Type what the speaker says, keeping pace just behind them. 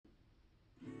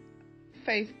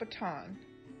Faith Baton.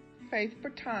 Faith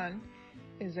Baton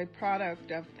is a product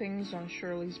of Things on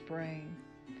Shirley's Brain.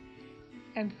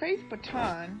 And Faith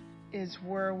Baton is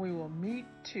where we will meet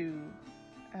to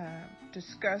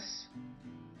discuss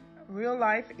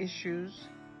real-life issues,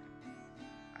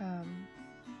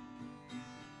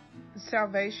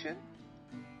 salvation,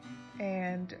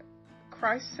 and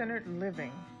Christ-centered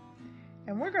living.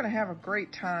 And we're going to have a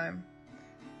great time.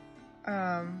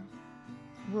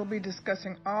 We'll be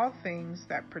discussing all things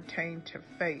that pertain to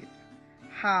faith,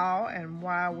 how and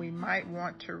why we might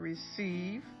want to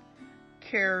receive,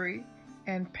 carry,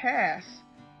 and pass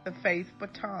the faith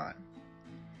baton.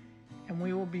 And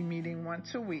we will be meeting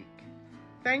once a week.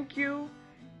 Thank you,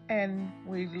 and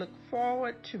we look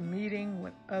forward to meeting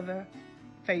with other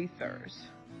faithers.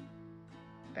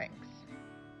 Thanks.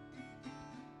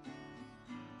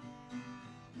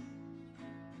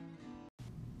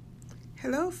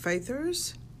 Hello,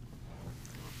 faithers.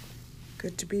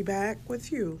 Good to be back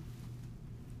with you.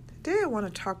 Today I want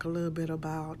to talk a little bit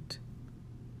about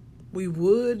we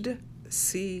would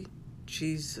see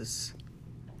Jesus.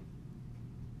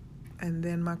 And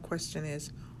then my question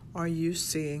is, are you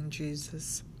seeing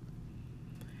Jesus?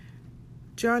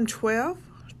 John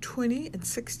 12:20 and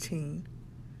 16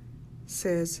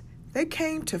 says, they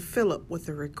came to Philip with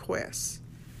a request.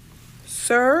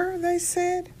 Sir, they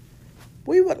said,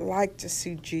 we would like to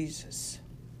see Jesus.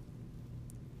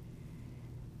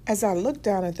 As I looked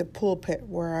down at the pulpit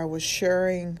where I was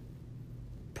sharing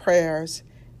prayers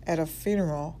at a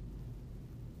funeral,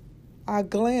 I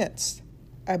glanced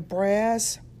at a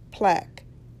brass plaque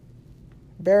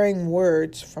bearing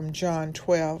words from John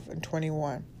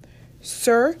 12:21.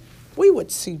 Sir, we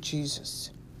would see Jesus.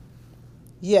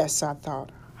 Yes, I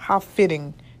thought, how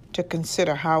fitting to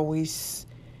consider how we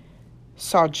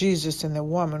saw Jesus in the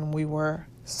woman we were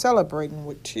celebrating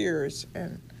with tears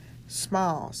and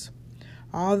smiles.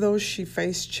 Although she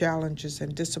faced challenges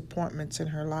and disappointments in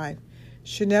her life,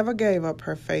 she never gave up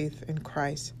her faith in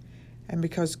Christ. And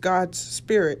because God's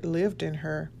Spirit lived in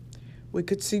her, we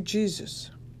could see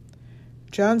Jesus.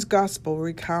 John's Gospel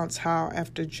recounts how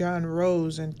after John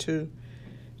rose into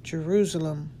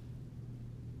Jerusalem,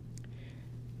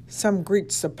 some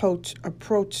Greeks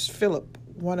approached Philip,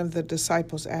 one of the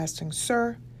disciples, asking,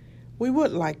 Sir, we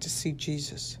would like to see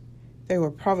Jesus. They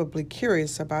were probably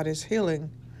curious about his healing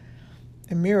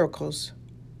and miracles,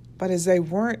 but as they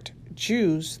weren't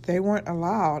Jews, they weren't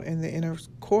allowed in the inner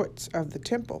courts of the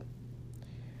temple.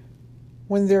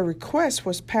 When their request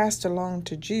was passed along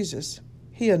to Jesus,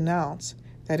 he announced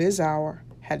that his hour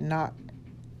had not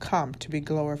come to be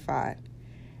glorified,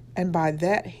 and by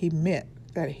that he meant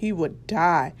that he would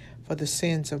die for the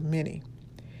sins of many.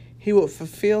 He would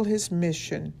fulfill his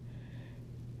mission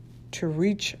to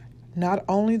reach not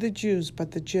only the Jews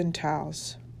but the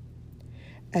Gentiles.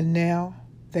 And now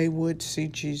they would see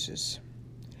Jesus.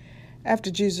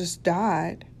 After Jesus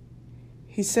died,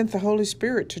 he sent the Holy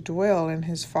Spirit to dwell in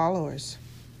his followers.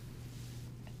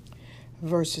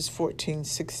 Verses 14,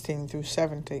 16 through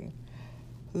 17.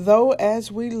 Though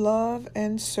as we love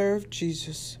and serve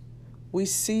Jesus, we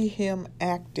see him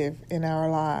active in our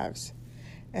lives.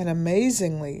 And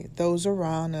amazingly, those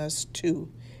around us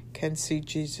too can see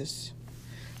Jesus.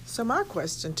 So my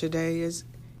question today is,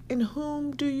 in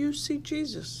whom do you see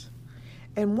Jesus?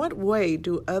 In what way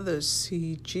do others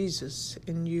see Jesus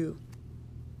in you?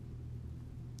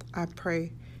 I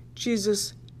pray,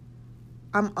 Jesus,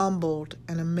 I'm humbled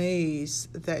and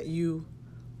amazed that you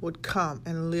would come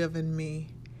and live in me.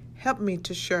 Help me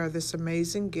to share this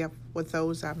amazing gift with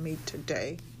those I meet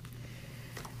today.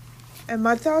 And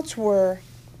my thoughts were,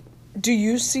 do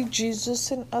you see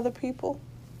Jesus in other people?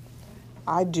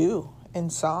 I do, in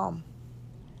some.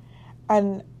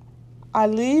 And I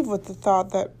leave with the thought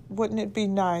that wouldn't it be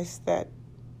nice that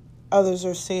others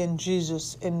are seeing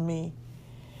Jesus in me?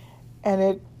 And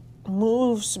it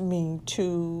moves me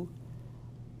to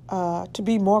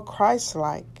be more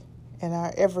Christ-like in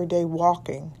our everyday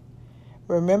walking.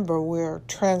 Remember, we're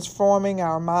transforming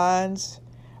our minds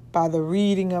by the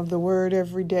reading of the Word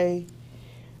every day.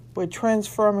 We're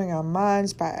transforming our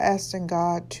minds by asking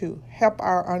God to help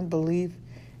our unbelief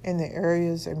in the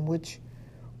areas in which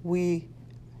we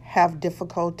have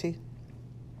difficulty.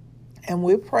 And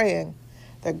we're praying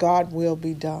that God will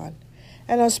be done.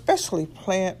 And especially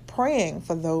praying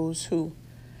for those who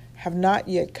have not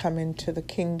yet come into the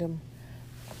kingdom,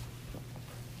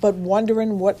 but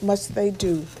wondering what must they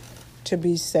do to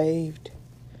be saved.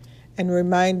 And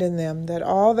reminding them that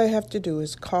all they have to do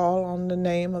is call on the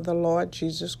name of the Lord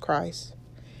Jesus Christ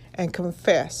and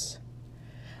confess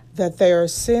that they are a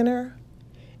sinner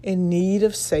in need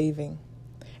of saving,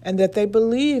 and that they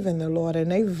believe in the Lord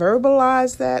and they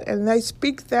verbalize that and they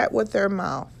speak that with their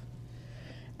mouth.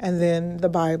 And then the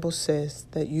Bible says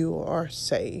that you are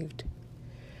saved.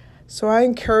 So I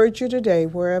encourage you today,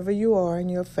 wherever you are in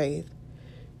your faith,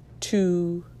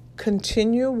 to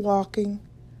continue walking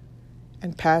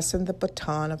and passing the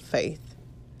baton of faith.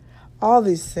 All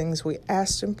these things we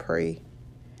ask and pray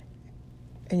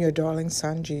in your darling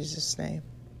Son, Jesus' name.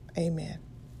 Amen.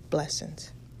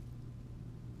 Blessings.